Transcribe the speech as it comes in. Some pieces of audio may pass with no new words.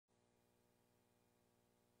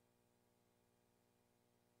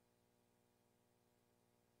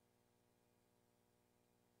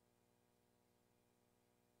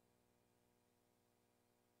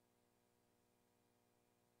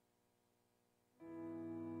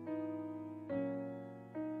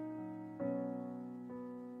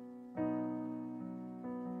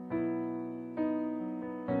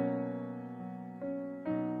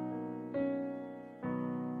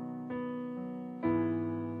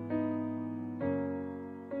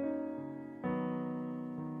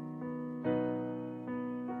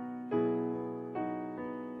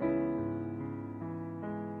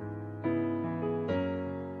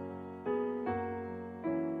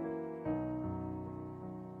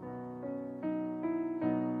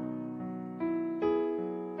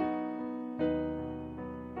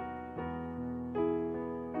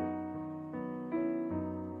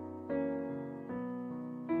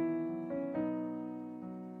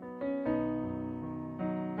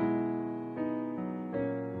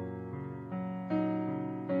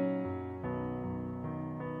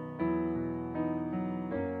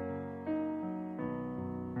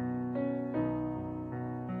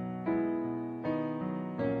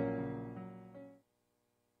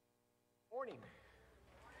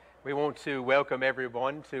We want to welcome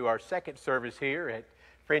everyone to our second service here at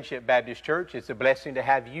Friendship Baptist Church. It's a blessing to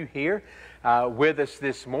have you here with us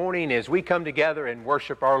this morning as we come together and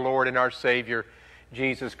worship our Lord and our Savior,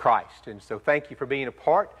 Jesus Christ. And so thank you for being a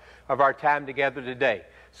part of our time together today.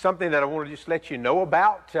 Something that I want to just let you know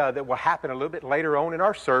about that will happen a little bit later on in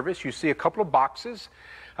our service. You see a couple of boxes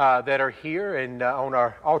that are here and on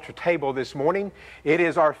our altar table this morning. It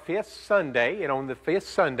is our fifth Sunday, and on the fifth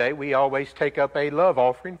Sunday we always take up a love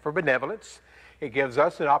offering for benevolence. It gives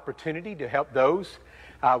us an opportunity to help those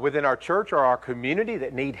within our church or our community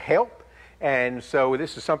that need help. And so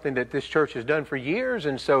this is something that this church has done for years.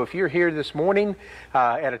 And so if you're here this morning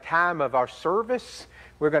at a time of our service,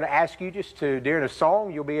 we're going to ask you just to, during a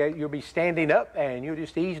song, you'll be standing up and you'll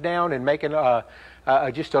just ease down and making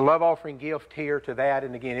just a love offering gift here to that.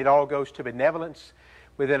 And again, it all goes to benevolence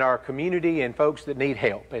within our community and folks that need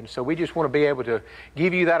help. And so we just want to be able to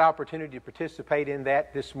give you that opportunity to participate in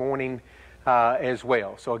that this morning as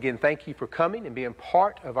well. So again, thank you for coming and being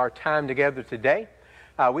part of our time together today.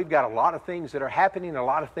 We've got a lot of things that are happening, a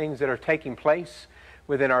lot of things that are taking place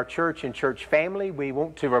within our church and church family. We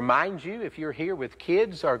want to remind you, if you're here with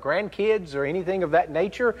kids or grandkids or anything of that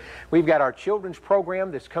nature, we've got our children's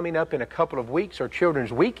program that's coming up in a couple of weeks, our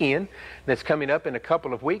children's weekend that's coming up in a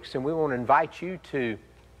couple of weeks, and we want to invite you to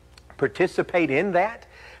participate in that.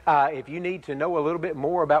 If you need to know a little bit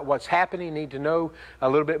more about what's happening, need to know a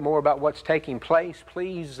little bit more about what's taking place,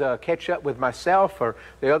 please catch up with myself or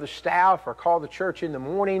the other staff or call the church in the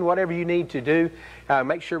morning, whatever you need to do.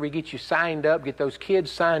 Make sure we get you signed up, get those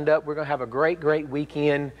kids signed up. We're going to have a great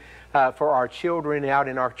weekend for our children out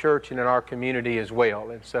in our church and in our community as well.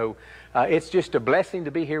 And so it's just a blessing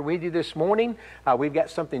to be here with you this morning. We've got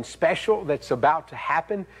something special that's about to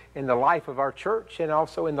happen in the life of our church and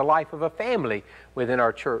also in the life of a family within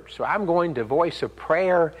our church. So I'm going to voice a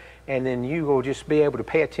prayer, and then you will just be able to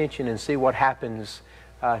pay attention and see what happens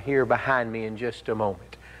here behind me in just a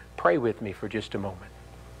moment. Pray with me for just a moment.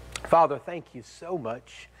 Father, thank you so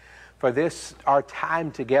much for this, our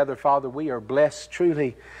time together. Father, we are blessed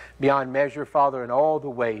truly beyond measure, Father, in all the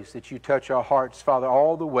ways that you touch our hearts, Father,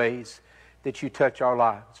 all the ways that you touch our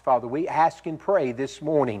lives. Father, we ask and pray this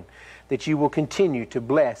morning that you will continue to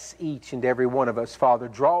bless each and every one of us. Father,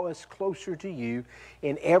 draw us closer to you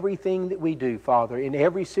in everything that we do, Father, in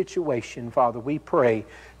every situation. Father, we pray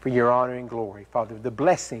for your honor and glory. Father, the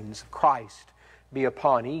blessings of Christ be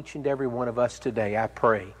upon each and every one of us today, I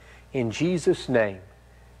pray. In Jesus' name,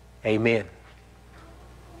 amen.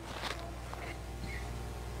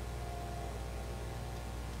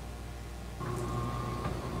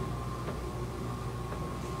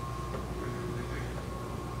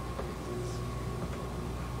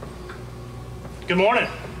 Good morning.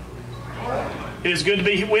 It is good to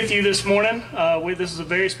be with you this morning. This is a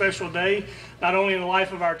very special day, not only in the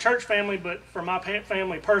life of our church family, but for my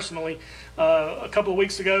family personally. A couple of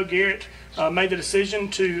weeks ago, Garrett made the decision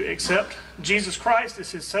to accept Jesus Christ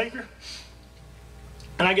as his Savior,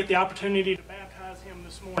 and I get the opportunity to baptize him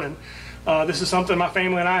this morning. This is something my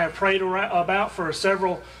family and I have prayed about for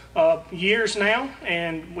several years now,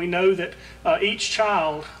 and we know that each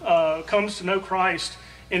child comes to know Christ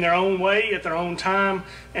in their own way, at their own time,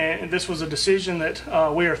 and this was a decision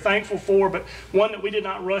that we are thankful for, but one that we did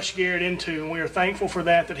not rush Garrett into, and we are thankful for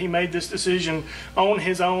that he made this decision on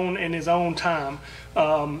his own in his own time.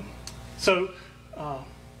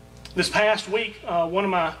 This past week, one of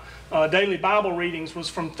my daily Bible readings was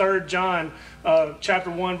from 3 John chapter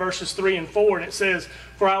 1, verses 3 and 4, and it says,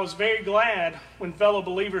 "For I was very glad when fellow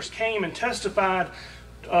believers came and testified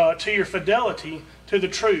to your fidelity to the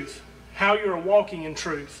truth, how you are walking in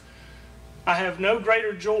truth. I have no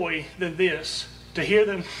greater joy than this, to hear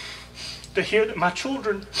that my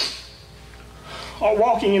children are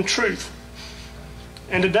walking in truth."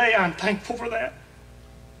 And today I'm thankful for that.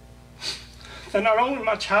 That not only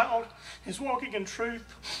my child is walking in truth,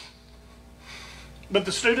 but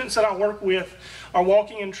the students that I work with are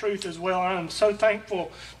walking in truth as well. I'm so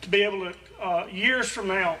thankful to be able to, years from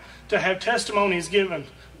now, to have testimonies given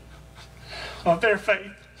of their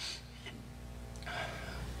faith.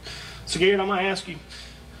 So Garrett, I'm going to ask you,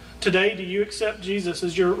 today, do you accept Jesus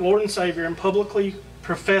as your Lord and Savior and publicly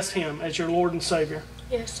profess him as your Lord and Savior?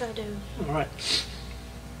 Yes, I do. All right.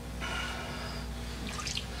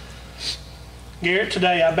 Garrett,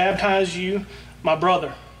 today I baptize you, my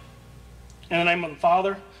brother, in the name of the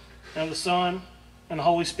Father, and of the Son, and the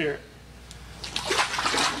Holy Spirit.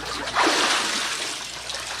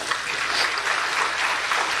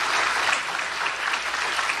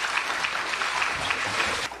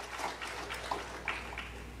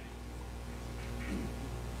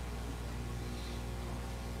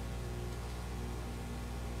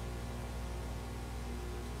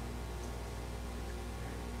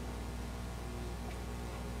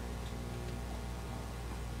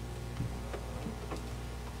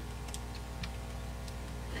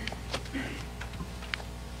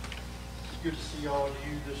 good to see all of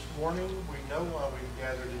you this morning. We know why we've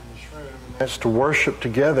gathered in this room, and that's to worship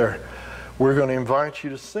together. We're going to invite you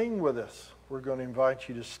to sing with us. We're going to invite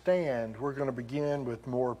you to stand. We're going to begin with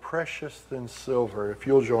More Precious Than Silver, if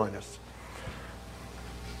you'll join us.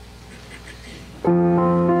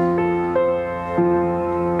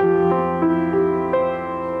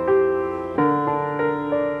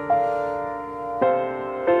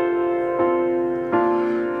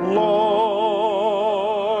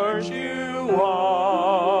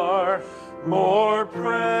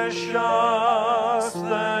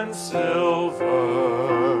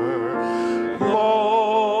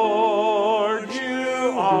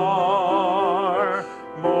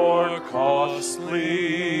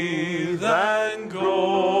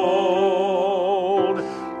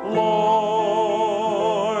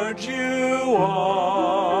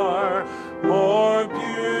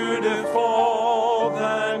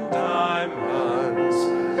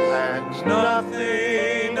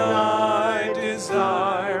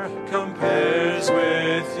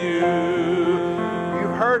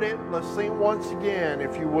 Let's sing once again,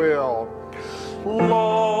 if you will.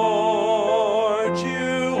 Lord,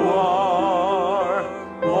 you are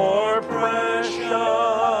more precious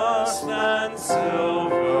than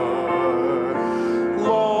silver.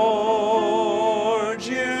 Lord,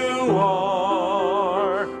 you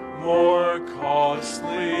are more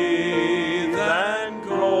costly than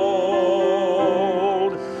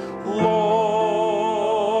gold.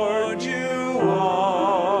 Lord, you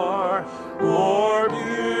are more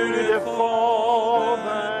beautiful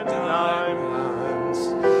than diamonds,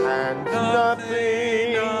 and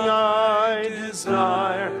nothing I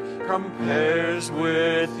desire compares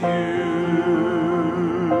with you.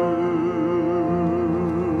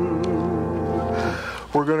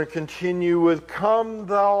 We're going to continue with Come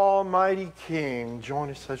Thou Almighty King. Join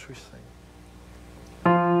us as we sing.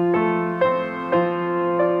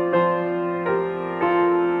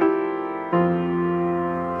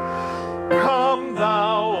 Come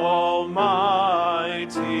Thou Almighty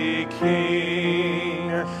King,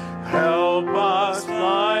 help us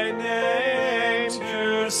Thy name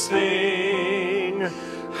to sing,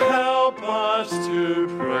 help us to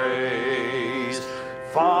praise.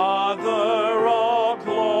 Father all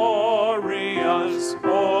glorious,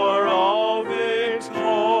 for all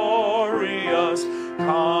victorious,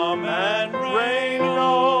 come and reign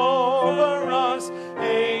over us,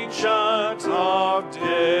 Ancient of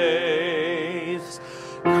Days.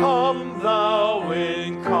 Come Thou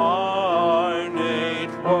incarnate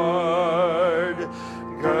Word,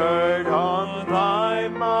 gird on Thy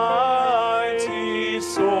mighty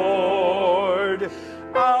sword,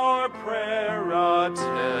 our prayer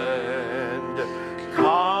attend.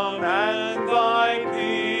 Come and Thy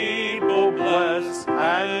people bless,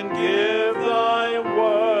 and give Thy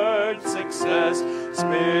word success.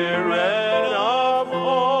 Spirit of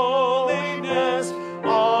holiness,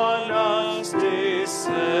 on us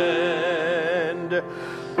descend.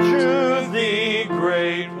 To Thee,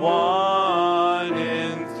 Great One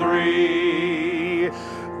in Three,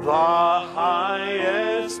 the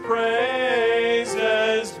highest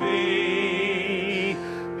praises be.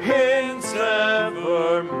 Hence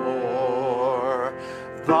evermore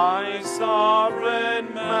Thy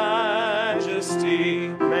sovereign majesty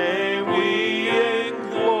may we in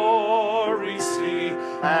glory see,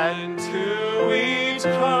 and to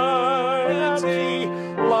eternity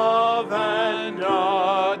love and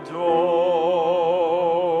adore.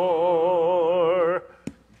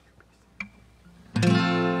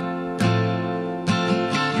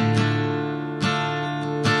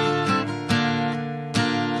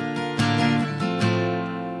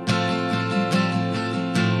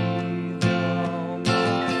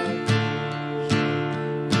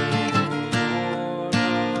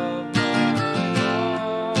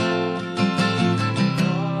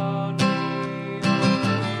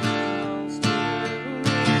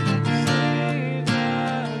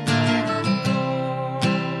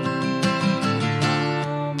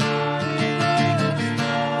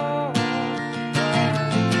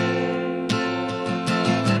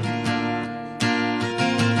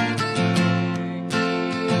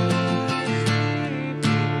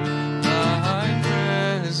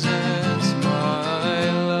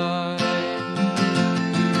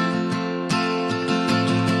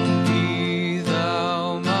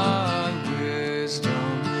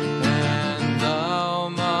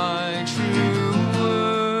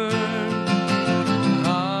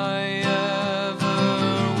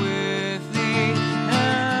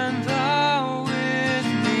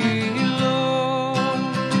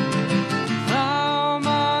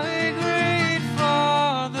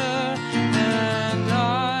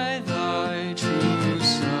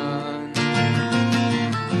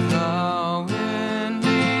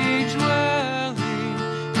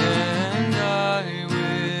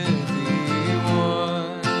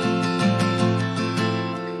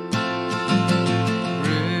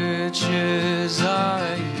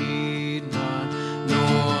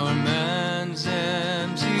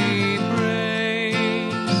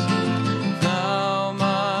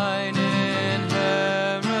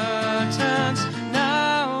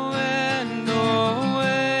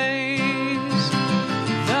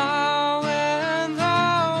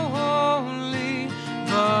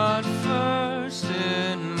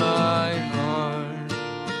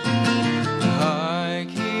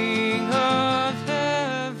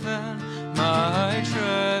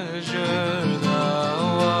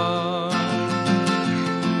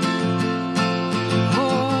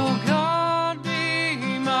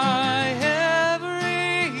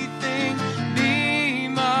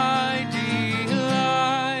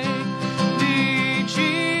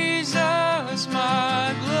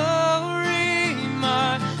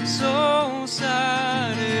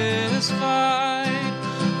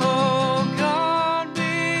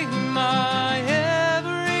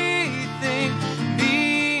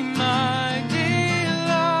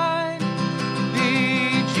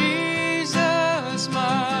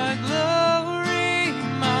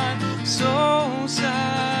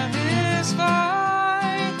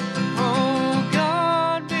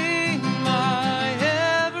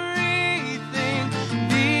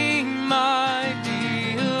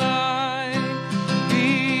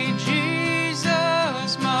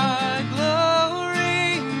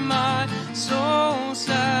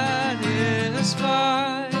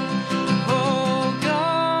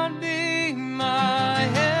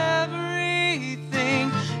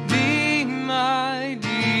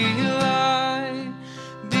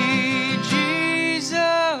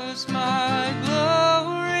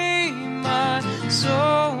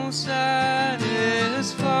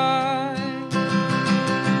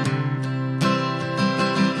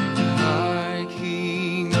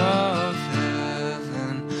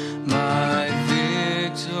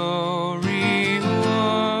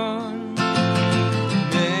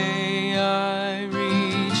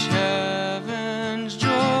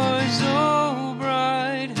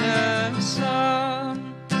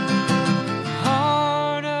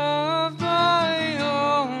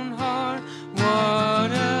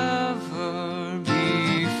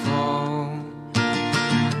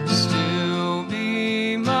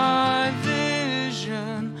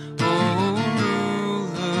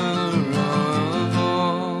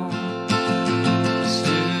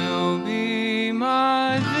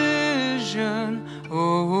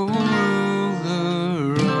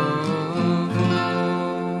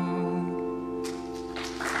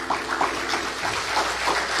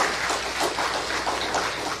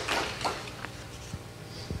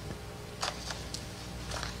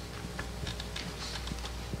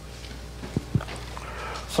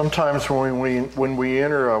 Sometimes when we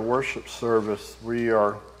enter a worship service, we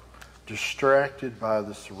are distracted by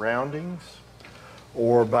the surroundings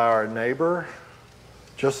or by our neighbor.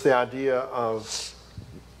 Just the idea of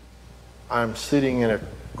I'm sitting in a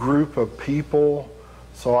group of people,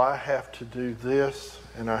 so I have to do this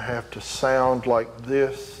and I have to sound like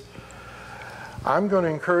this. I'm going to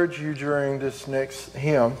encourage you during this next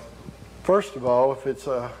hymn. First of all,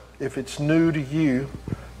 if it's new to you,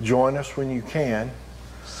 join us when you can.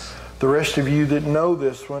 The rest of you that know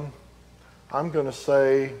this one, I'm going to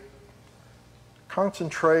say,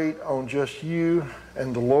 concentrate on just you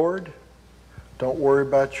and the Lord. Don't worry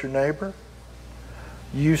about your neighbor.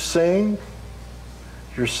 You sing.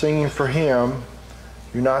 You're singing for Him.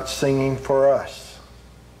 You're not singing for us.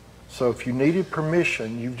 So if you needed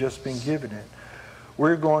permission, you've just been given it.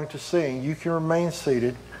 We're going to sing. You can remain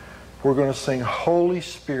seated. We're going to sing, Holy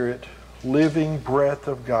Spirit, living breath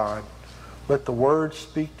of God. Let the words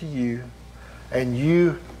speak to you, and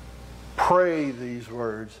you pray these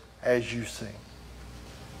words as you sing.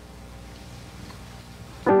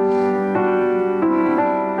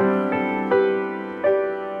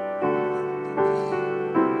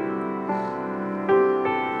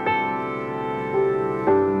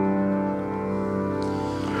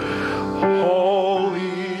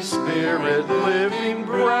 Holy Spirit, living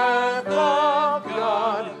breath of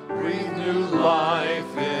God, breathe new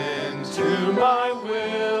life into my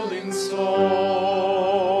willing soul.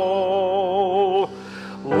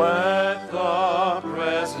 Let the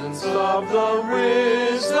presence of the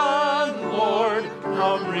risen Lord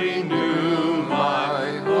come renew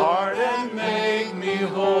my heart and make me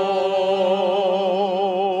whole.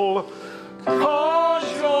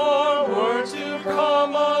 Cause your word to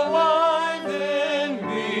come alive in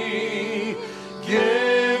me.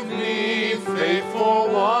 Give me faith for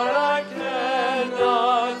what I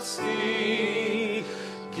cannot see.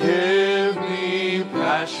 Give me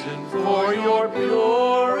passion for your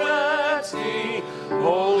purity.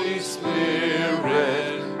 Holy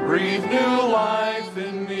Spirit, breathe new life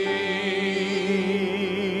in me.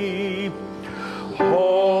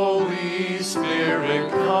 Holy Spirit,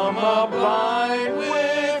 come abide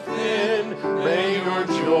within. May your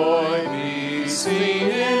joy be seen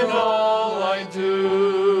in all I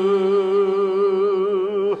do.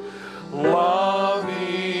 Love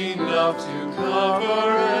enough to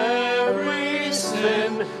cover every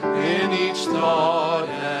sin in each thought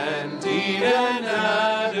and deed and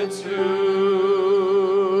attitude.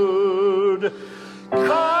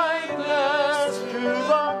 Kindness to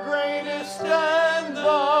the greatest and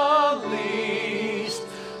the least.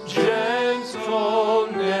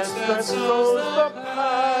 Gentleness that sows the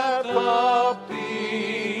path of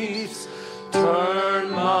peace.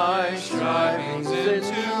 Turn my strivings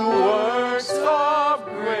into works of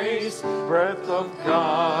grace. Breath of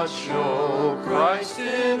God, show Christ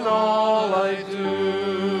in all I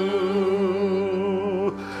do.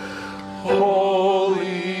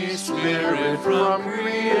 Holy Spirit, from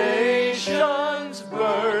creation's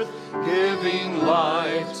birth, giving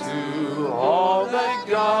life to all that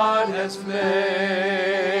God has made.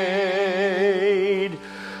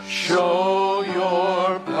 Show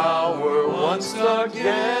your power once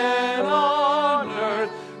again on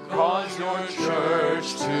earth. Cause your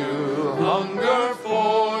church to hunger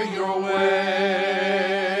for your ways.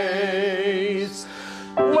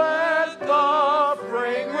 Let the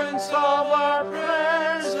fragrance of our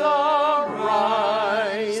prayers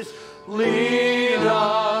arise. Lead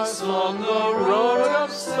us on the road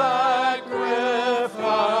of sacrifice,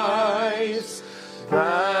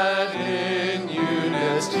 that in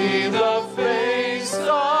unity the face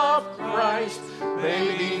of Christ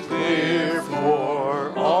may be clear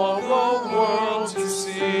for all the world to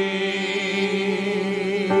see.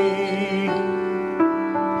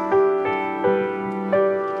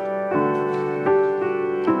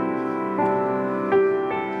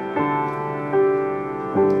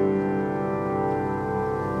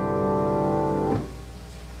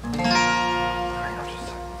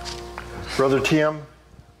 Brother Tim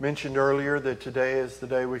mentioned earlier that today is the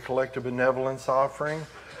day we collect a benevolence offering.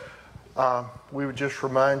 We would just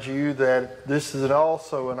remind you that this is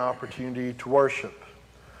also an opportunity to worship.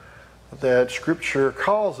 That Scripture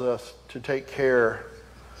calls us to take care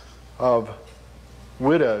of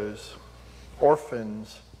widows,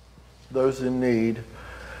 orphans, those in need.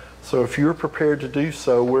 So if you're prepared to do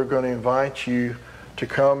so, we're going to invite you to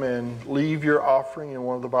come and leave your offering in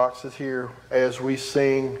one of the boxes here as we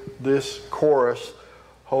sing this chorus,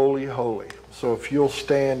 Holy, Holy. So if you'll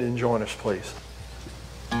stand and join us, please.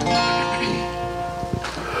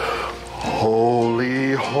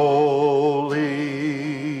 Holy, holy,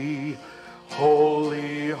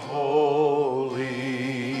 holy,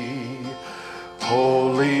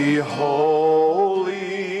 Holy, holy,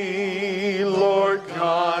 Lord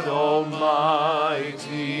God Almighty.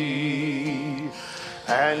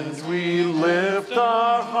 And we lift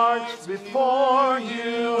our hearts before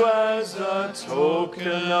you as a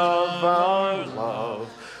token of our love.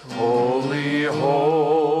 Holy,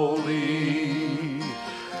 holy,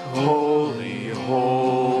 holy,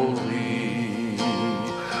 holy.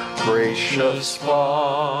 Gracious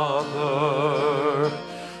Father,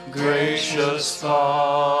 gracious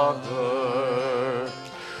Father,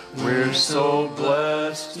 we're so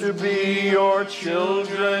blessed to be your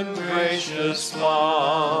children, gracious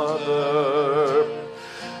Father.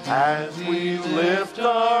 As we lift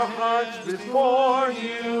our hearts before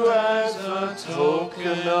you as a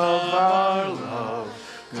token of our love,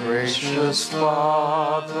 gracious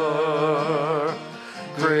Father,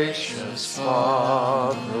 gracious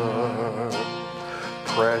Father.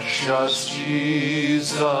 Precious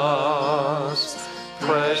Jesus,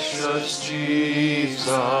 precious Jesus,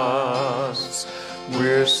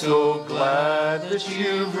 we're so glad that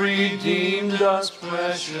you've redeemed us,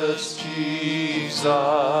 precious Jesus.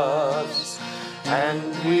 And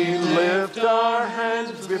we lift our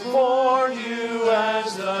hands before you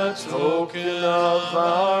as a token of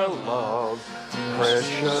our love,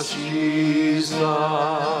 precious Jesus,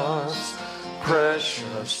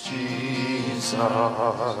 precious Jesus.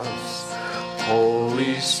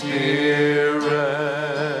 Holy Spirit,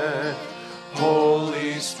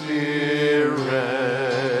 Holy Spirit,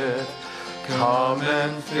 come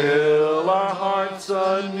and fill our hearts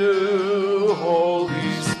anew,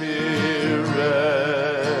 Holy Spirit.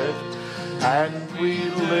 And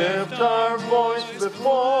we lift our voice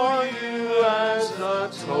before you as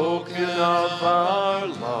a token of our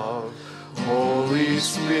love, Holy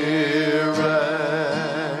Spirit,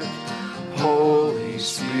 Holy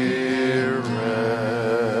Spirit.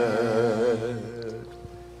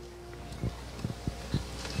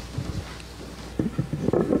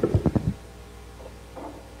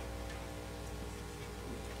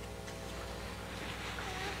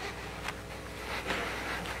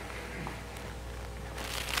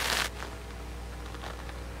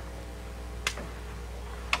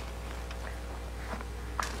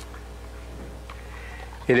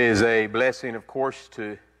 It is a blessing, of course,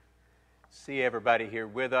 to see everybody here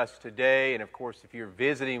with us today. And, of course, if you're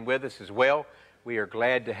visiting with us as well, we are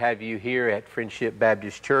glad to have you here at Friendship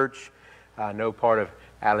Baptist Church. I know part of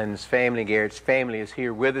Alan's family, Garrett's family, is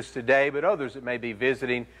here with us today, but others that may be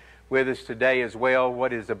visiting with us today as well.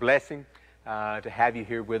 What is a blessing to have you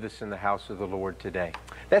here with us in the house of the Lord today.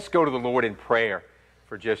 Let's go to the Lord in prayer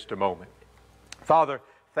for just a moment. Father,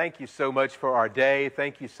 thank you so much for our day.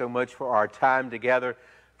 Thank you so much for our time together.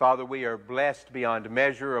 Father, we are blessed beyond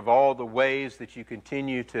measure of all the ways that you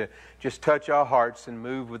continue to just touch our hearts and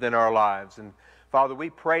move within our lives. And Father, we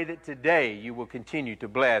pray that today you will continue to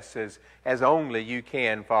bless as only you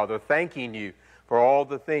can, Father, thanking you for all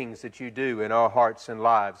the things that you do in our hearts and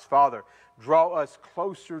lives. Father, draw us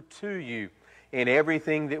closer to you in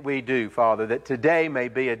everything that we do, Father, that today may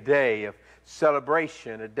be a day of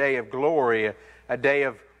celebration, a day of glory, a day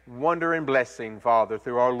of wonder and blessing, Father,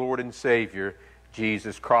 through our Lord and Savior,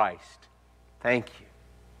 Jesus Christ. Thank you.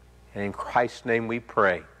 And in Christ's name we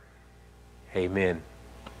pray. Amen.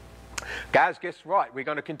 Guys, guess what? We're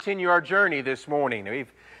going to continue our journey this morning.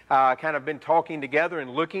 We've kind of been talking together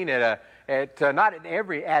and looking at not in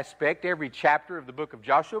every aspect, every chapter of the book of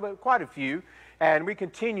Joshua, but quite a few. And we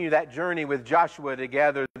continue that journey with Joshua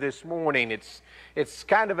together this morning. It's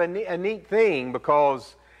kind of a neat thing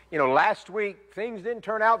because, you know, last week things didn't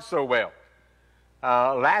turn out so well.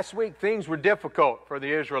 Last week things were difficult for the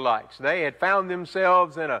Israelites. They had found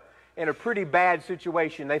themselves in a pretty bad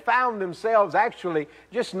situation. They found themselves actually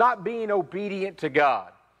just not being obedient to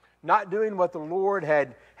God, not doing what the Lord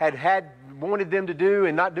had wanted them to do,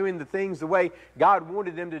 and not doing the things the way God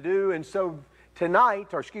wanted them to do. And so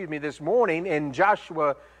this morning in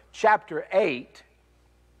Joshua chapter 8,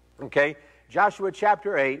 Joshua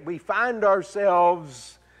chapter 8, we find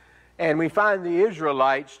ourselves and we find the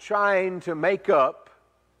Israelites trying to make up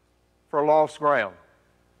for lost ground.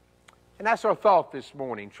 And that's our thought this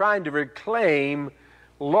morning, trying to reclaim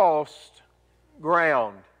lost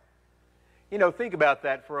ground. You know, think about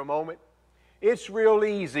that for a moment. It's real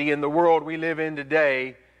easy in the world we live in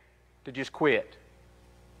today to just quit.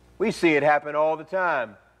 We see it happen all the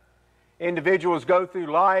time. Individuals go through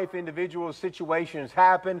life, individual situations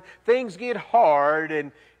happen, things get hard,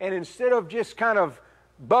 and instead of just kind of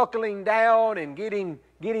buckling down and getting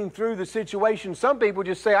through the situation, some people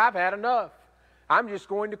just say, I've had enough. I'm just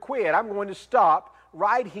going to quit. I'm going to stop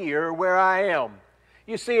right here where I am.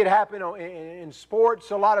 You see it happen in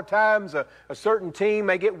sports a lot of times. A certain team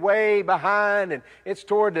may get way behind, and it's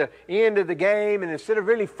toward the end of the game, and instead of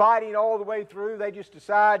really fighting all the way through, they just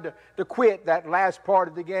decide to quit that last part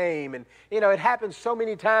of the game. And, it happens so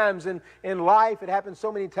many times in life. It happens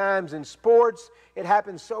so many times in sports. It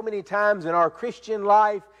happens so many times in our Christian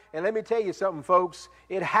life. And let me tell you something, folks.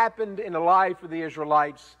 It happened in the life of the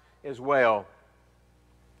Israelites as well.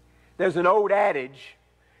 There's an old adage,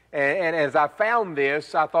 and as I found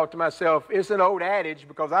this, I thought to myself, it's an old adage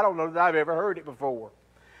because I don't know that I've ever heard it before.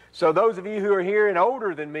 So those of you who are here and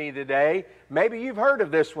older than me today, maybe you've heard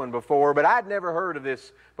of this one before, but I'd never heard of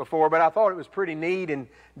this before, but I thought it was pretty neat and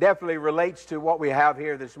definitely relates to what we have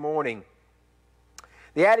here this morning.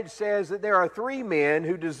 The adage says that there are 3 men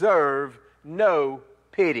who deserve no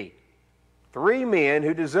pity. 3 men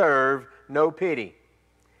who deserve no pity.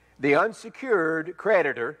 The unsecured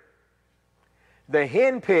creditor, the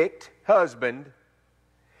hen-picked husband,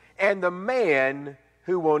 and the man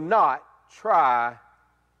who will not try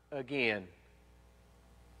again.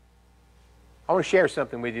 I want to share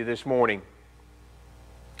something with you this morning.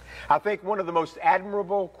 I think one of the most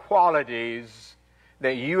admirable qualities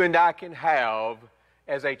that you and I can have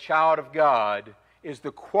as a child of God is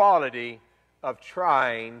the quality of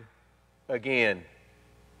trying again.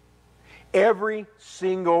 Every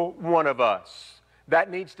single one of us, that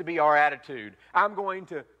needs to be our attitude. I'm going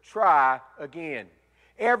to try again.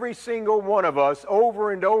 Every single one of us,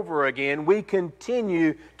 over and over again, we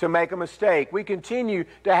continue to make a mistake. We continue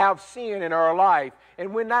to have sin in our life.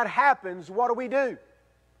 And when that happens, what do?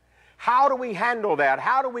 How do we handle that?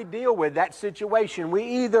 How do we deal with that situation? We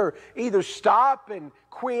either stop and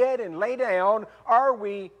quit and lay down, or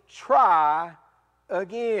we try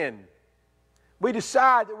again. We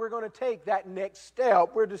decide that we're going to take that next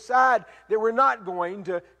step. We decide that we're not going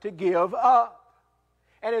to give up.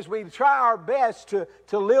 And as we try our best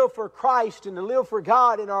to live for Christ and to live for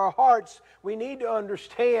God in our hearts, we need to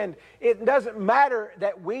understand it doesn't matter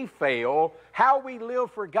that we fail. How we live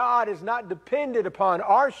for God is not dependent upon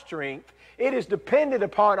our strength. It is dependent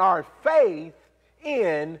upon our faith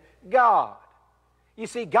in God. You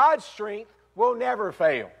see, God's strength will never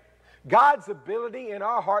fail. God's ability in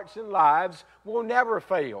our hearts and lives will never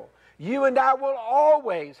fail. You and I will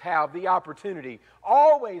always have the opportunity,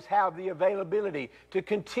 always have the availability to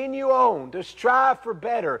continue on, to strive for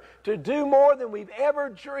better, to do more than we've ever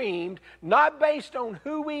dreamed, not based on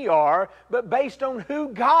who we are, but based on who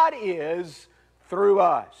God is through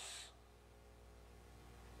us.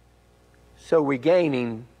 So we're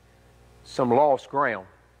gaining some lost ground.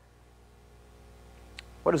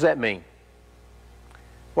 What does that mean?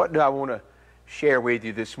 What do I want to share with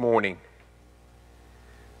you this morning?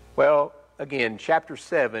 Well, again, chapter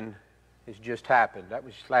 7 has just happened. That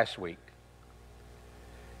was last week.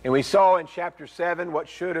 And we saw in chapter 7 what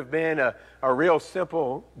should have been a real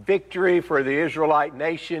simple victory for the Israelite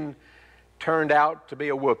nation turned out to be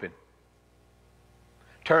a whooping.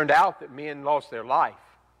 Turned out that men lost their life.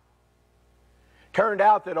 Turned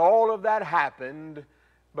out that all of that happened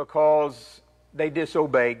because they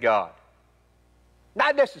disobeyed God.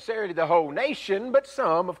 Not necessarily the whole nation, but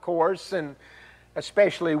some, of course, and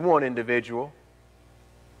especially one individual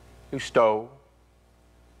who stole,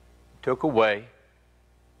 took away,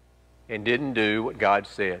 and didn't do what God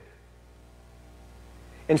said.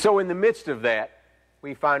 And so in the midst of that,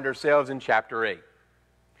 we find ourselves in chapter 8.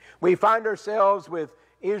 We find ourselves with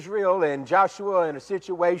Israel and Joshua in a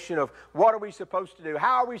situation of what are we supposed to do?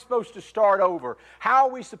 How are we supposed to start over? How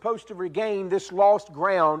are we supposed to regain this lost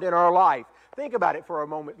ground in our life? Think about it for a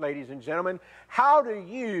moment, ladies and gentlemen. How do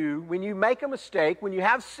you, when you make a mistake, when you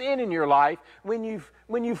have sin in your life, when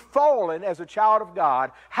you've fallen as a child of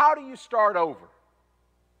God, how do you start over?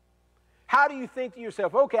 How do you think to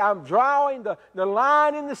yourself, okay, I'm drawing the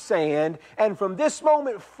line in the sand, and from this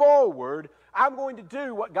moment forward, I'm going to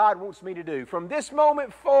do what God wants me to do. From this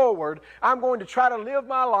moment forward, I'm going to try to live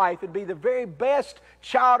my life and be the very best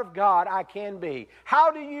child of God I can be.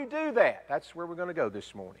 How do you do that? That's where we're going to go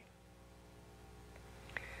this morning.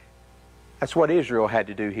 That's what Israel had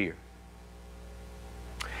to do here.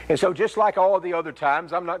 And so just like all the other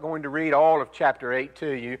times, I'm not going to read all of chapter 8 to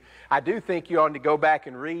you. I do think you ought to go back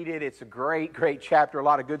and read it. It's a great, great chapter, a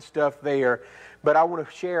lot of good stuff there. But I want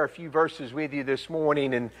to share a few verses with you this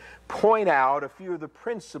morning and point out a few of the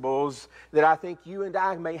principles that I think you and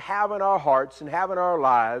I may have in our hearts and have in our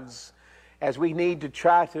lives as we need to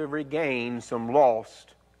try to regain some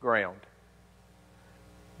lost ground.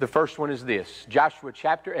 The first one is this, Joshua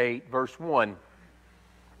chapter 8, verse 1.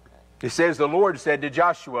 It says, the Lord said to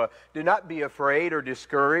Joshua, do not be afraid or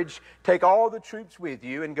discouraged. Take all the troops with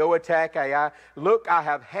you and go attack Ai. Look, I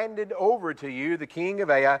have handed over to you the king of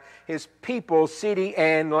Ai, his people, city,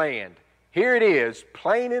 and land. Here it is,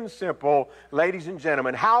 plain and simple, ladies and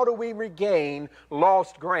gentlemen. How do we regain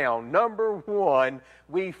lost ground? Number one,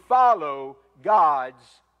 we follow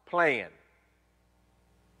God's plan.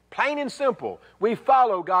 Plain and simple, we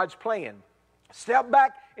follow God's plan. Step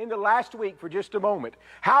back into last week for just a moment.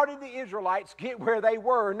 How did the Israelites get where they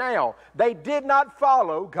were now? They did not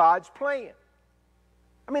follow God's plan.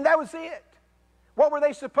 I mean, that was it. What were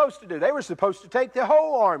they supposed to do? They were supposed to take the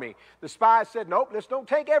whole army. The spies said, nope, let's don't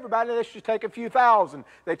take everybody, let's just take a few thousand.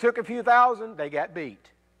 They took a few thousand, they got beat.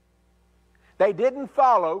 They didn't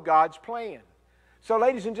follow God's plan. So,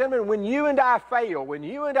 ladies and gentlemen, when you and I fail, when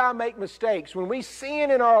you and I make mistakes, when we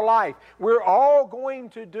sin in our life, we're all going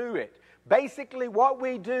to do it. Basically, what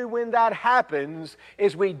we do when that happens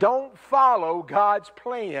is we don't follow God's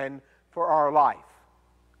plan for our life.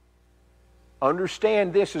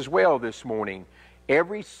 Understand this as well this morning.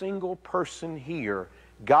 Every single person here,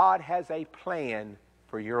 God has a plan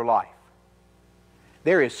for your life.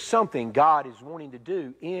 There is something God is wanting to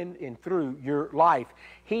do in and through your life.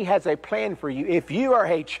 He has a plan for you. If you are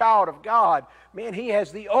a child of God, man, He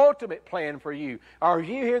has the ultimate plan for you. Or if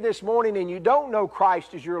you're here this morning and you don't know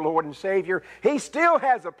Christ as your Lord and Savior, He still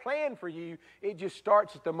has a plan for you. It just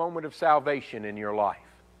starts at the moment of salvation in your life.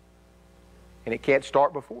 And it can't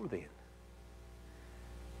start before then.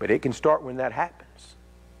 But it can start when that happens.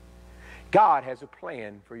 God has a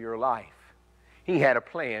plan for your life. He had a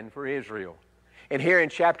plan for Israel. And here in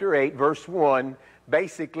chapter 8, verse 1,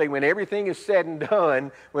 basically when everything is said and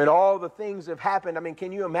done, when all the things have happened, I mean,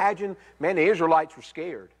 can you imagine? Man, the Israelites were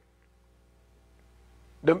scared.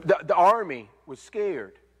 The army was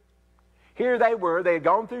scared. Here they were. They had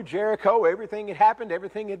gone through Jericho. Everything had happened.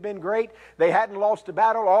 Everything had been great. They hadn't lost a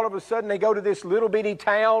battle. All of a sudden, they go to this little bitty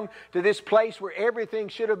town, to this place where everything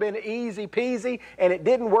should have been easy peasy, and it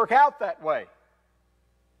didn't work out that way.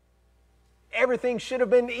 Everything should have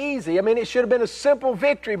been easy. I mean, it should have been a simple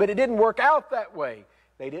victory, but it didn't work out that way.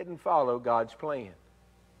 They didn't follow God's plan.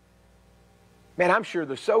 Man, I'm sure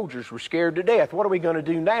the soldiers were scared to death. What are we going to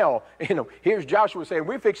do now? You know, here's Joshua saying,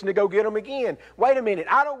 we're fixing to go get them again. Wait a minute,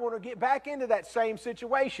 I don't want to get back into that same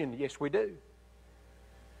situation. Yes, we do.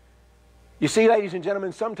 You see, ladies and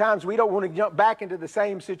gentlemen, sometimes we don't want to jump back into the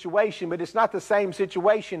same situation, but it's not the same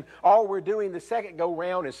situation. All we're doing the second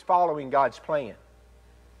go-round is following God's plan.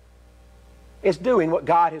 It's doing what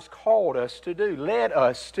God has called us to do, led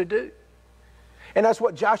us to do. And that's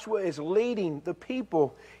what Joshua is leading the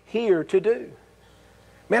people here to do.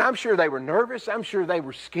 Man, I'm sure they were nervous. I'm sure they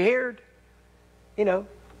were scared. You know,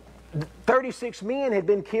 36 men had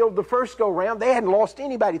been killed the first go-round. They hadn't lost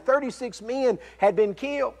anybody. 36 men had been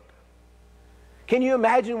killed. Can you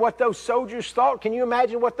imagine what those soldiers thought? Can you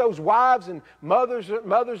imagine what those wives and mothers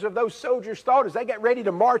of those soldiers thought as they got ready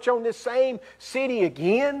to march on this same city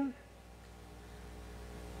again?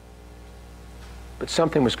 But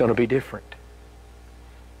something was going to be different.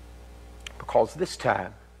 Because this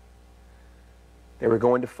time, they were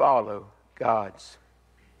going to follow God's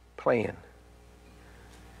plan.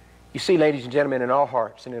 You see, ladies and gentlemen, in our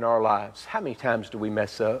hearts and in our lives, how many times do we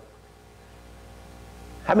mess up?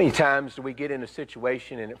 How many times do we get in a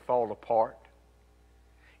situation and it falls apart?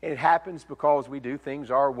 And it happens because we do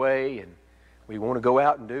things our way and we want to go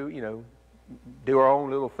out and do our own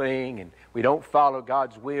little thing, and we don't follow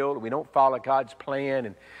God's will, we don't follow God's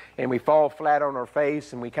plan, and we fall flat on our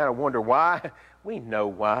face, and we kind of wonder why. We know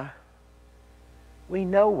why. We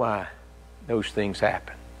know why those things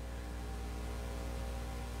happen.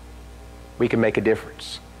 We can make a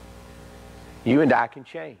difference. You and I can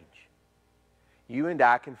change. You and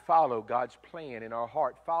I can follow God's plan in our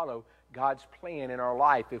heart, follow God's plan in our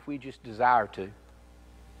life if we just desire to.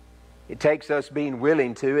 It takes us being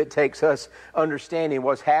willing to. It takes us understanding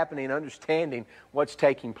what's happening, understanding what's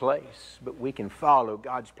taking place. But we can follow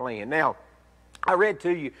God's plan. Now, I read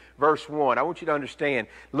to you verse 1. I want you to understand,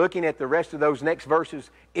 looking at the rest of those next verses,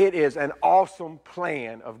 it is an awesome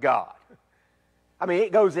plan of God. I mean,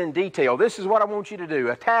 it goes in detail. This is what I want you to do.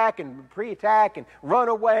 Attack and pre-attack and run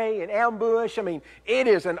away and ambush. I mean, it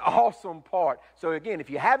is an awesome part. So again, if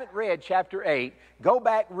you haven't read chapter 8, go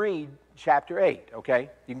back, read chapter 8, okay?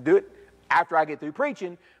 You can do it after I get through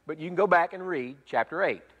preaching, but you can go back and read chapter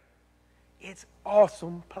 8. It's an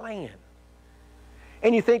awesome plan.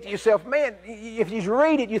 And you think to yourself, man, if you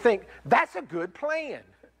read it, you think, that's a good plan.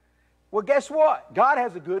 Well, guess what? God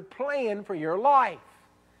has a good plan for your life.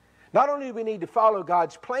 Not only do we need to follow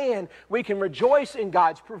God's plan, we can rejoice in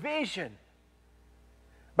God's provision.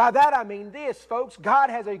 By that I mean this, folks. God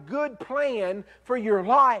has a good plan for your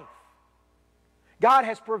life. God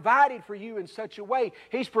has provided for you in such a way.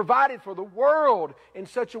 He's provided for the world in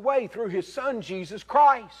such a way through His Son, Jesus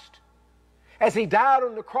Christ. As He died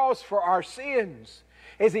on the cross for our sins,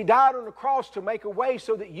 as He died on the cross to make a way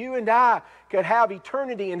so that you and I could have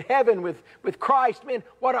eternity in heaven with Christ. Man,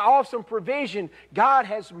 what an awesome provision God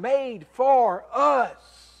has made for us.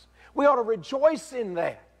 We ought to rejoice in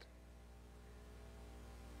that.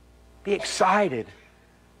 Be excited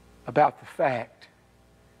about the fact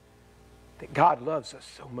that God loves us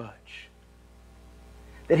so much,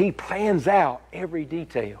 that He plans out every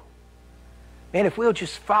detail. Man, if we'll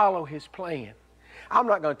just follow His plan. I'm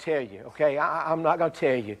not going to tell you, okay? I'm not going to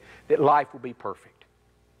tell you that life will be perfect.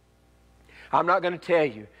 I'm not going to tell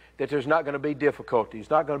you that there's not going to be difficulties,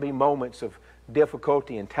 not going to be moments of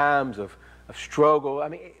difficulty and times of struggle. I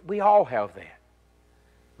mean, we all have that.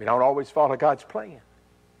 We don't always follow God's plan.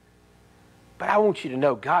 But I want you to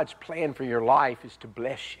know God's plan for your life is to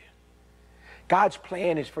bless you. God's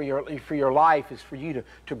plan is for your life is for you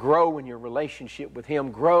to grow in your relationship with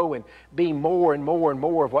Him, grow and be more and more and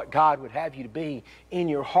more of what God would have you to be in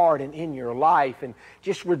your heart and in your life. And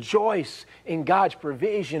just rejoice in God's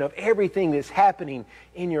provision of everything that's happening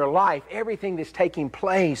in your life, everything that's taking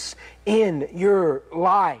place in your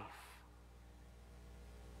life.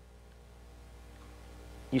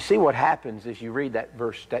 You see what happens as you read that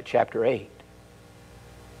verse, that chapter 8.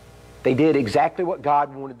 They did exactly what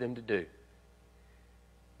God wanted them to do.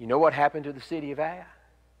 You know what happened to the city of Ai?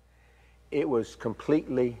 It was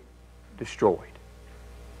completely destroyed.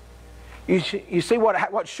 You see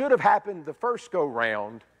what should have happened the first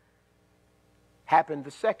go-round happened the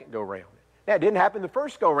second go-round. Now, it didn't happen the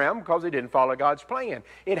first go-round because they didn't follow God's plan.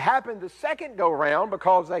 It happened the second go-round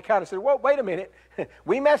because they kind of said, well, wait a minute.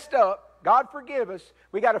 We messed up. God forgive us.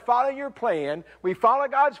 We got to follow your plan. We follow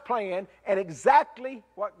God's plan, and exactly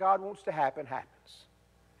what God wants to happen happens.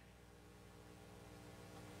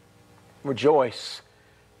 Rejoice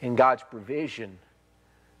in God's provision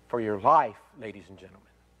for your life, ladies and gentlemen.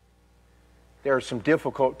 There are some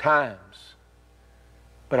difficult times,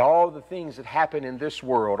 but all the things that happen in this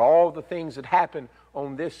world, all the things that happen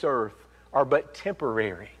on this earth are but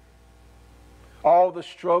temporary. All the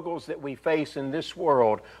struggles that we face in this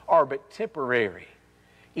world are but temporary.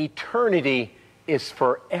 Eternity is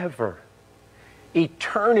forever.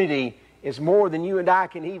 Eternity is more than you and I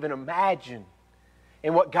can even imagine.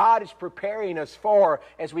 And what God is preparing us for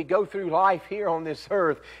as we go through life here on this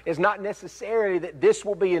earth is not necessarily that this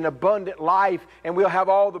will be an abundant life and we'll have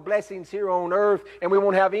all the blessings here on earth and we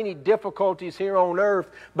won't have any difficulties here on earth,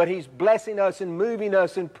 but He's blessing us and moving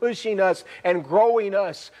us and pushing us and growing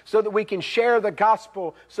us so that we can share the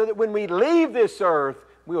gospel, so that when we leave this earth,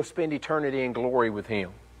 we'll spend eternity in glory with Him.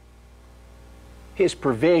 His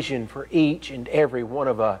provision for each and every one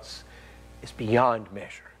of us is beyond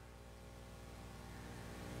measure.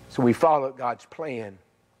 So we follow God's plan.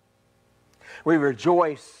 We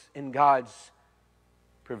rejoice in God's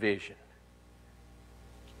provision.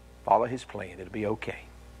 Follow His plan. It'll be okay.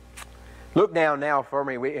 Look down now for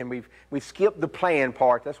me, and we've skipped the plan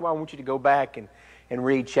part. That's why I want you to go back and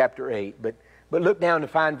read chapter 8. But look down to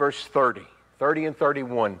find verse 30 and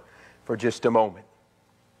 31 for just a moment.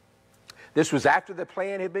 This was after the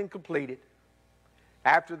plan had been completed,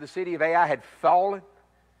 after the city of Ai had fallen.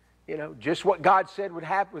 You know, just what God said would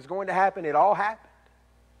happen, was going to happen, it all happened.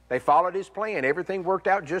 They followed His plan. Everything worked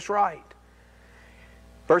out just right.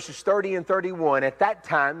 Verses 30 and 31, at that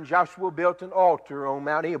time Joshua built an altar on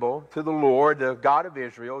Mount Ebal to the Lord, the God of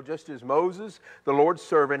Israel, just as Moses, the Lord's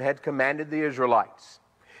servant, had commanded the Israelites.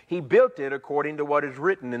 He built it according to what is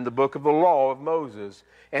written in the book of the law of Moses,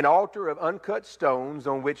 an altar of uncut stones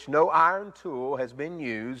on which no iron tool has been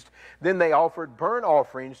used. Then they offered burnt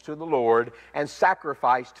offerings to the Lord and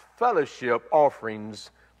sacrificed fellowship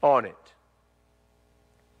offerings on it.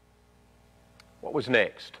 What was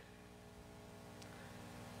next?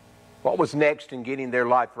 What was next in getting their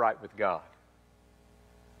life right with God?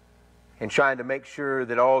 And trying to make sure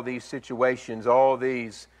that all these situations,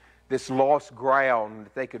 this lost ground,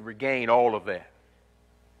 that they could regain all of that.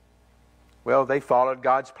 Well, they followed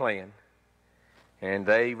God's plan, and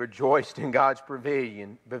they rejoiced in God's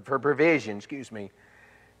provision. But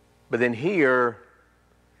then here,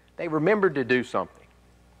 they remembered to do something.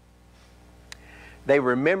 They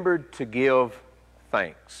remembered to give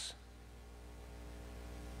thanks.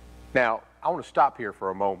 Now, I want to stop here for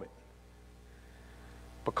a moment,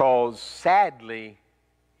 because sadly,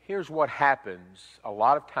 here's what happens a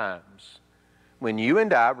lot of times when you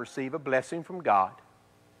and I receive a blessing from God,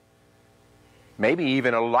 maybe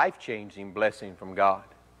even a life-changing blessing from God.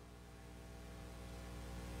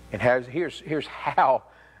 And here's how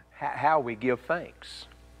we give thanks.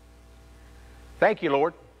 Thank you,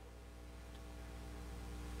 Lord.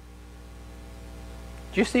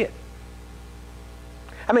 Did you see it?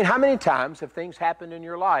 I mean, how many times have things happened in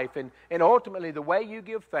your life and ultimately the way you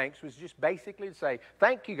give thanks was just basically to say,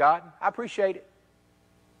 thank you, God, I appreciate it.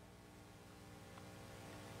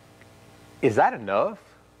 Is that enough?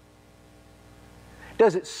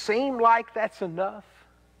 Does it seem like that's enough?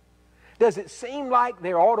 Does it seem like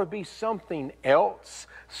there ought to be something else,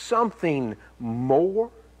 something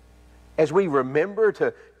more, as we remember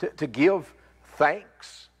to give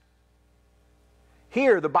thanks?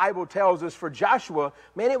 Here, the Bible tells us for Joshua,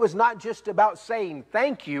 man, it was not just about saying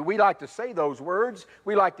thank you. We like to say those words.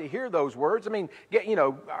 We like to hear those words. I mean,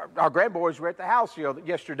 our grandboys were at the house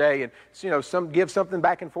yesterday, and some give something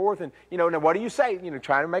back and forth, and now what do you say?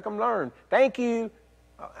 Trying to make them learn. Thank you.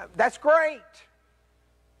 That's great.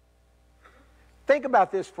 Think about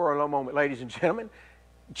this for a moment, ladies and gentlemen.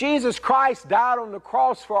 Jesus Christ died on the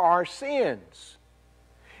cross for our sins.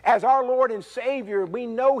 As our Lord and Savior, we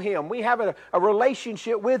know Him. We have a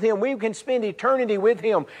relationship with Him. We can spend eternity with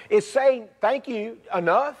Him. Is saying thank you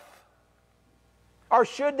enough? Or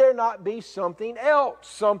should there not be something else,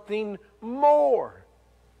 something more?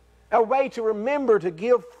 A way to remember to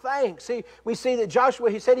give thanks. See, we see that Joshua,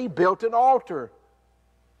 he said he built an altar.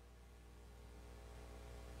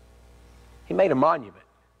 He made a monument.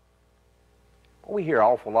 We hear an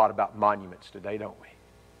awful lot about monuments today, don't we?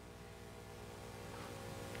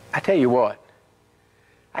 I tell you what,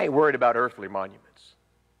 I ain't worried about earthly monuments.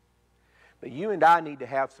 But you and I need to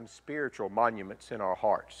have some spiritual monuments in our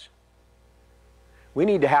hearts. We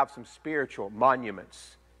need to have some spiritual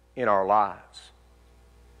monuments in our lives.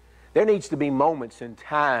 There needs to be moments in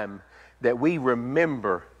time that we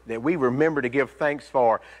remember to give thanks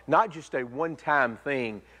for. Not just a one-time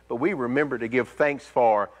thing, but we remember to give thanks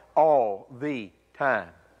for all the time.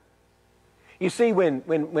 You see,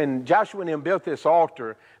 when Joshua and them built this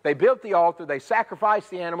altar, they built the altar, they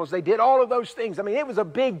sacrificed the animals, they did all of those things. I mean, it was a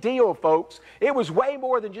big deal, folks. It was way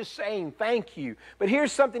more than just saying thank you. But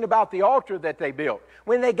here's something about the altar that they built.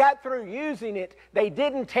 When they got through using it, they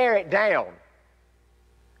didn't tear it down.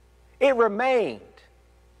 It remained.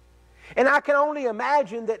 And I can only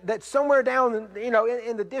imagine that somewhere down,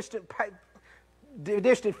 in the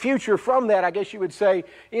distant future from that, I guess you would say,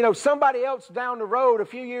 somebody else down the road a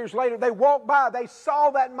few years later, they walked by, they saw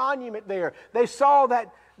that monument there. They saw that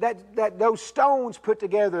those stones put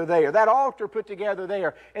together there, that altar put together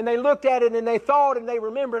there. And they looked at it and they thought and they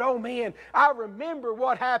remembered, oh man, I remember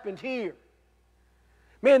what happened here.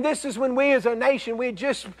 Man, this is when we as a nation,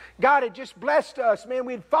 God had just blessed us. Man,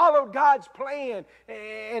 we'd followed God's plan.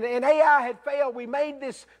 And AI had failed. We made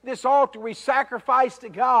this altar. We sacrificed to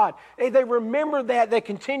God. They remembered that. They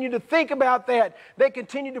continue to think about that. They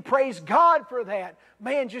continue to praise God for that.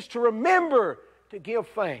 Man, just to remember to give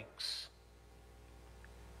thanks.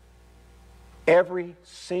 Every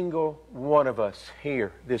single one of us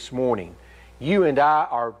here this morning, you and I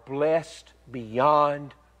are blessed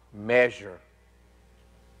beyond measure.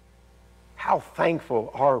 How thankful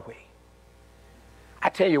are we? I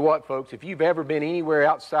tell you what, folks, if you've ever been anywhere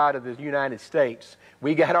outside of the United States,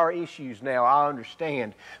 we got our issues now, I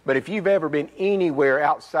understand. But if you've ever been anywhere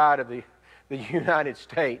outside of the United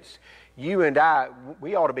States, you and I,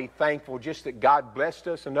 we ought to be thankful just that God blessed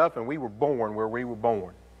us enough and we were born where we were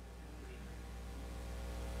born.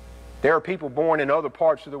 There are people born in other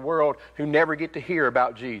parts of the world who never get to hear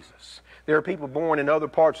about Jesus. There are people born in other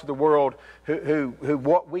parts of the world who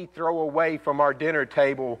what we throw away from our dinner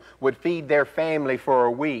table would feed their family for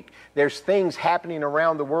a week. There's things happening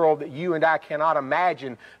around the world that you and I cannot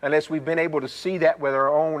imagine unless we've been able to see that with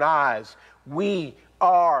our own eyes. We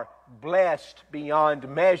are blessed beyond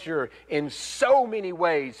measure in so many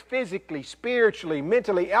ways, physically, spiritually,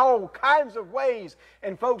 mentally, all kinds of ways.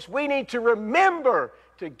 And folks, we need to remember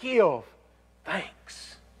to give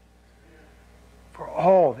thanks for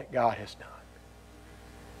all that God has done.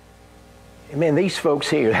 And man, these folks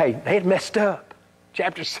here, hey, they had messed up.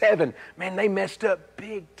 Chapter 7, man, they messed up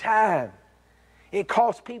big time. It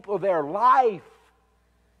cost people their life.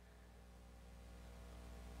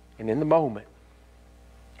 And in the moment,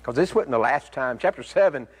 because this wasn't the last time, chapter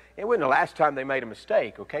 7, it wasn't the last time they made a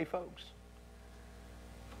mistake, okay, folks?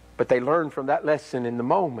 But they learned from that lesson in the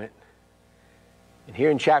moment. And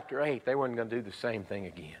here in chapter 8, they weren't going to do the same thing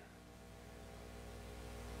again.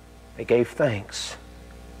 They gave thanks.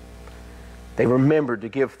 They remembered to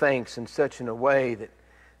give thanks in such a way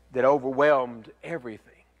that overwhelmed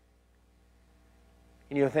everything.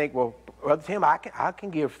 And you think, well, Brother Tim, I can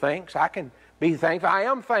give thanks. I can be thankful. I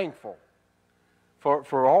am thankful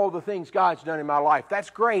for all the things God's done in my life. That's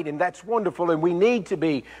great and that's wonderful and we need to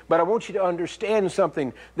be. But I want you to understand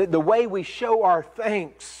something, that the way we show our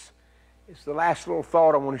thanks is the last little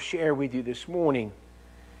thought I want to share with you this morning.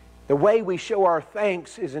 The way we show our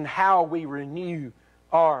thanks is in how we renew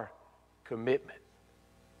our commitment.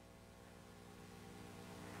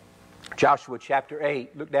 Joshua chapter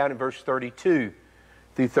 8, look down at verse 32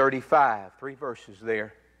 through 35, 3 verses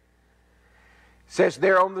there. It says,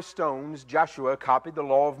 there on the stones Joshua copied the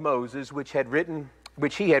law of Moses, which he had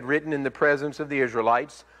written in the presence of the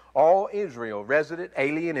Israelites. All Israel, resident,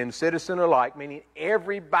 alien, and citizen alike, meaning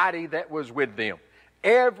everybody that was with them.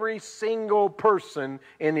 Every single person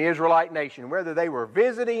in the Israelite nation, whether they were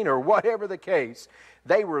visiting or whatever the case,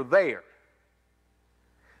 they were there.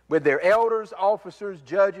 With their elders, officers,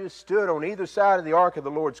 judges, stood on either side of the ark of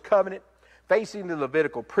the Lord's covenant, facing the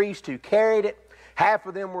Levitical priest who carried it. Half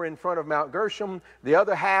of them were in front of Mount Gershom, the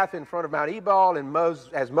other half in front of Mount Ebal, and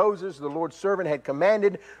as Moses, the Lord's servant, had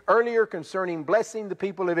commanded earlier concerning blessing the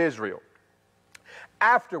people of Israel.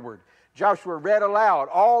 Afterward, Joshua read aloud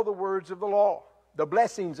all the words of the law, the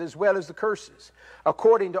blessings as well as the curses,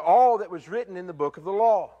 according to all that was written in the book of the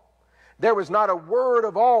law. There was not a word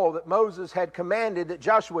of all that Moses had commanded that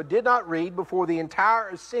Joshua did not read before the entire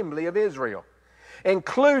assembly of Israel,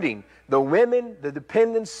 including the women, the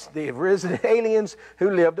dependents, the resident aliens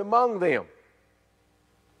who lived among them.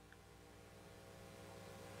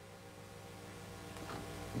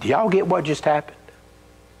 Do y'all get what just happened?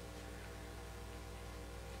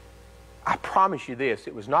 I promise you this,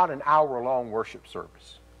 it was not an hour-long worship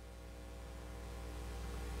service.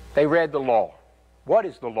 They read the law. What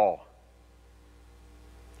is the law?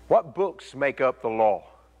 What books make up the law?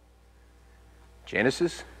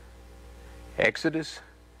 Genesis, Exodus,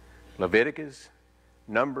 Leviticus,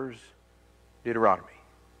 Numbers, Deuteronomy.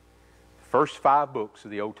 The first 5 books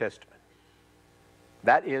of the Old Testament.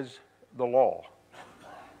 That is the law.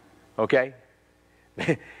 Okay?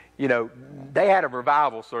 You know, they had a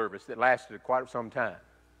revival service that lasted quite some time.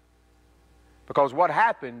 Because what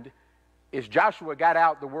happened is Joshua got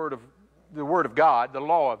out the word of God, the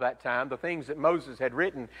law of that time, the things that Moses had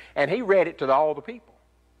written, and he read it to all the people.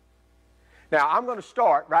 Now, I'm going to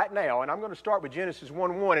start right now, and I'm going to start with Genesis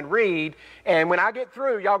 1:1 and read, and when I get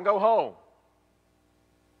through, y'all can go home.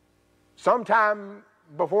 Sometime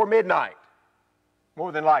before midnight,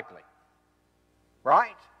 more than likely.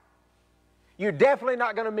 Right? You're definitely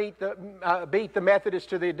not going to beat the Methodists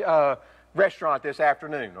to the restaurant this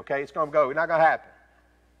afternoon, okay? It's going to go. It's not going to happen.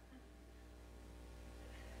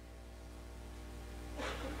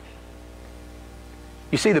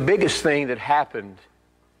 You see, the biggest thing that happened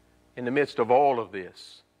in the midst of all of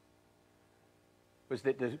this was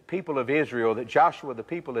that the people of Israel, that Joshua, the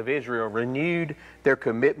people of Israel, renewed their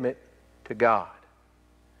commitment to God.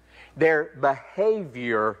 Their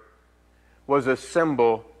behavior was a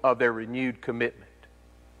symbol of their renewed commitment.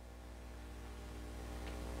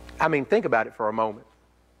 I mean, think about it for a moment.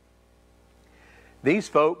 These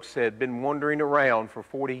folks had been wandering around for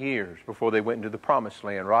 40 years before they went into the Promised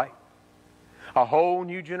Land, right? A whole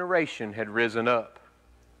new generation had risen up.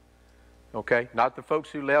 Okay? Not the folks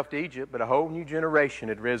who left Egypt, but a whole new generation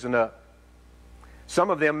had risen up. Some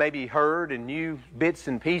of them maybe heard and knew bits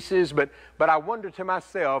and pieces, but I wonder to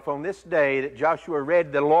myself on this day that Joshua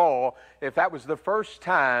read the law, if that was the first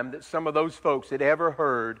time that some of those folks had ever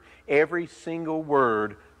heard every single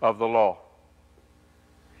word of the law.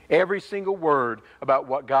 Every single word about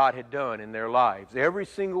what God had done in their lives. Every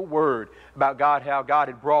single word about God, how God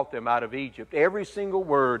had brought them out of Egypt. Every single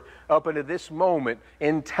word up until this moment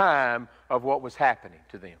in time of what was happening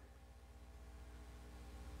to them.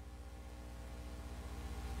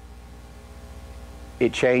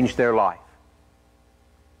 It changed their life.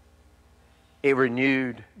 It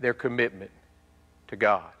renewed their commitment to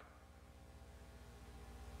God.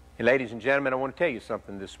 And ladies and gentlemen, I want to tell you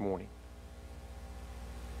something this morning.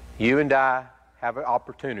 You and I have an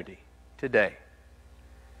opportunity today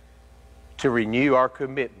to renew our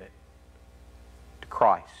commitment to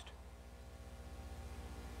Christ.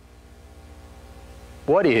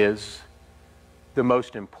 What is the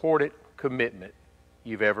most important commitment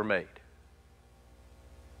you've ever made?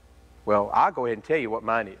 Well, I'll go ahead and tell you what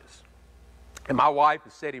mine is. And my wife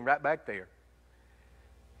is sitting right back there.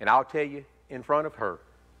 And I'll tell you in front of her,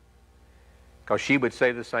 because she would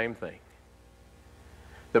say the same thing.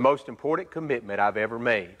 The most important commitment I've ever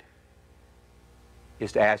made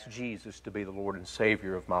is to ask Jesus to be the Lord and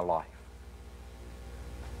Savior of my life.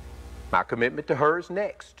 My commitment to her is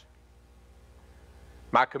next.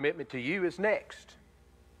 My commitment to you is next.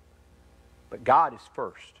 But God is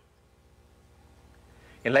first.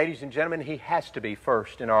 And ladies and gentlemen, He has to be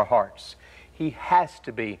first in our hearts. He has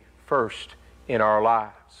to be first in our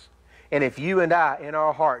lives. And if you and I in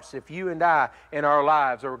our hearts, if you and I in our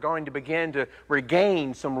lives are going to begin to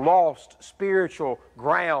regain some lost spiritual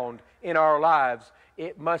ground in our lives,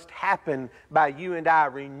 it must happen by you and I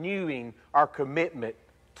renewing our commitment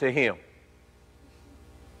to Him.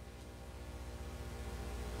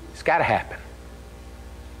 It's got to happen.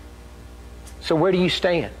 So where do you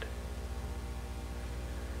stand?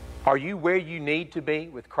 Are you where you need to be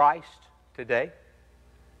with Christ today?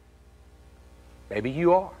 Maybe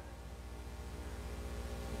you are.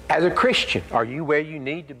 As a Christian, are you where you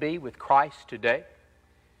need to be with Christ today?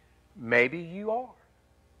 Maybe you are.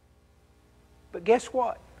 But guess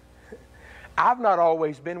what? I've not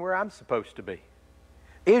always been where I'm supposed to be.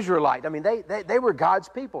 Israelite, I mean, they were God's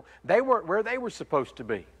people. They weren't where they were supposed to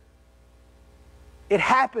be. It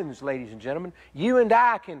happens, ladies and gentlemen. You and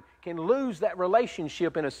I can lose that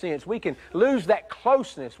relationship in a sense. We can lose that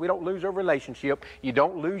closeness. We don't lose our relationship. You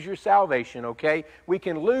don't lose your salvation, okay? We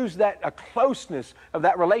can lose a closeness of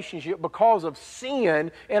that relationship because of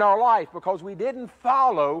sin in our life, because we didn't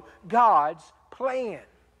follow God's plan.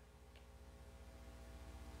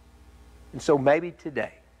 And so maybe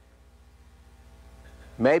today,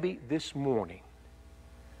 maybe this morning,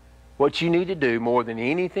 what you need to do more than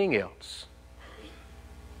anything else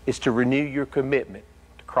is to renew your commitment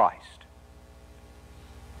to Christ.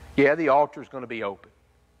 Yeah, the altar is going to be open.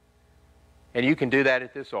 And you can do that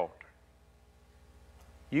at this altar.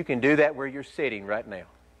 You can do that where you're sitting right now.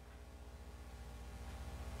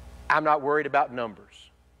 I'm not worried about numbers.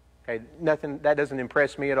 Okay, nothing, that doesn't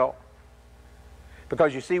impress me at all.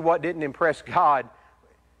 Because you see, what didn't impress God,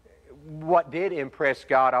 what did impress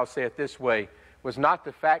God, I'll say it this way, was not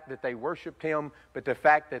the fact that they worshiped Him, but the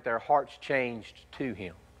fact that their hearts changed to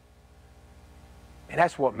Him. And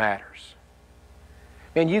that's what matters.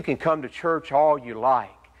 And you can come to church all you like.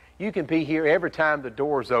 You can be here every time the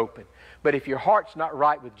door's open. But if your heart's not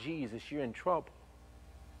right with Jesus, you're in trouble.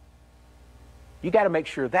 You got to make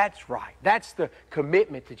sure that's right. That's the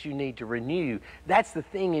commitment that you need to renew. That's the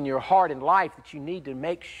thing in your heart and life that you need to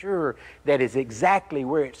make sure that is exactly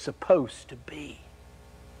where it's supposed to be.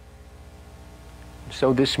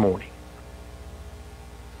 So this morning,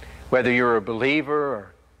 whether you're a believer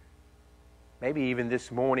or maybe even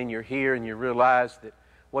this morning you're here and you realize that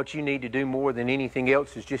what you need to do more than anything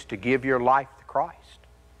else is just to give your life to Christ.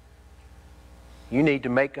 You need to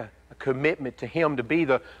make a commitment to Him to be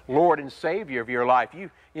the Lord and Savior of your life.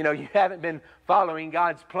 You haven't been following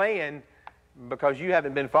God's plan because you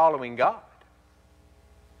haven't been following God.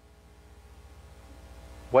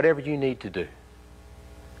 Whatever you need to do,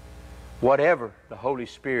 whatever the Holy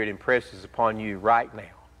Spirit impresses upon you right now,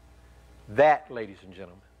 that, ladies and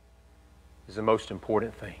gentlemen, is the most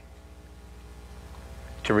important thing.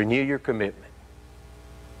 To renew your commitment,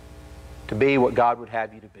 to be what God would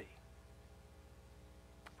have you to be.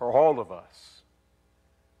 For all of us,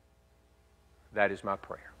 that is my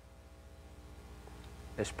prayer.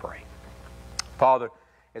 Let's pray. Father,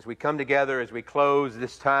 as we come together, as we close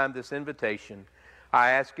this time, this invitation,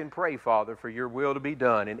 I ask and pray, Father, for your will to be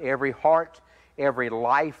done in every heart, every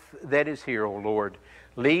life that is here, O Lord.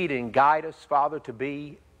 Lead and guide us, Father, to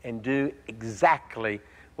be and do exactly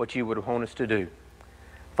what you would want us to do.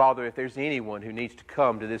 Father, if there's anyone who needs to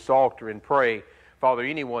come to this altar and pray, Father,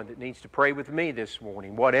 anyone that needs to pray with me this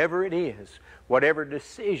morning, whatever it is, whatever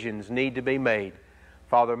decisions need to be made,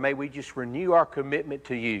 Father, may we just renew our commitment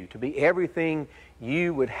to you, to be everything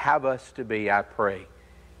you would have us to be, I pray.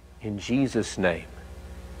 In Jesus' name,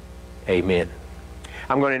 amen.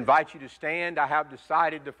 I'm going to invite you to stand. I have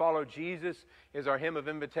decided to follow Jesus is our hymn of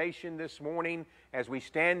invitation this morning. As we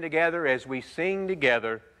stand together, as we sing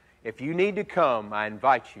together, if you need to come, I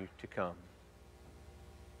invite you to come.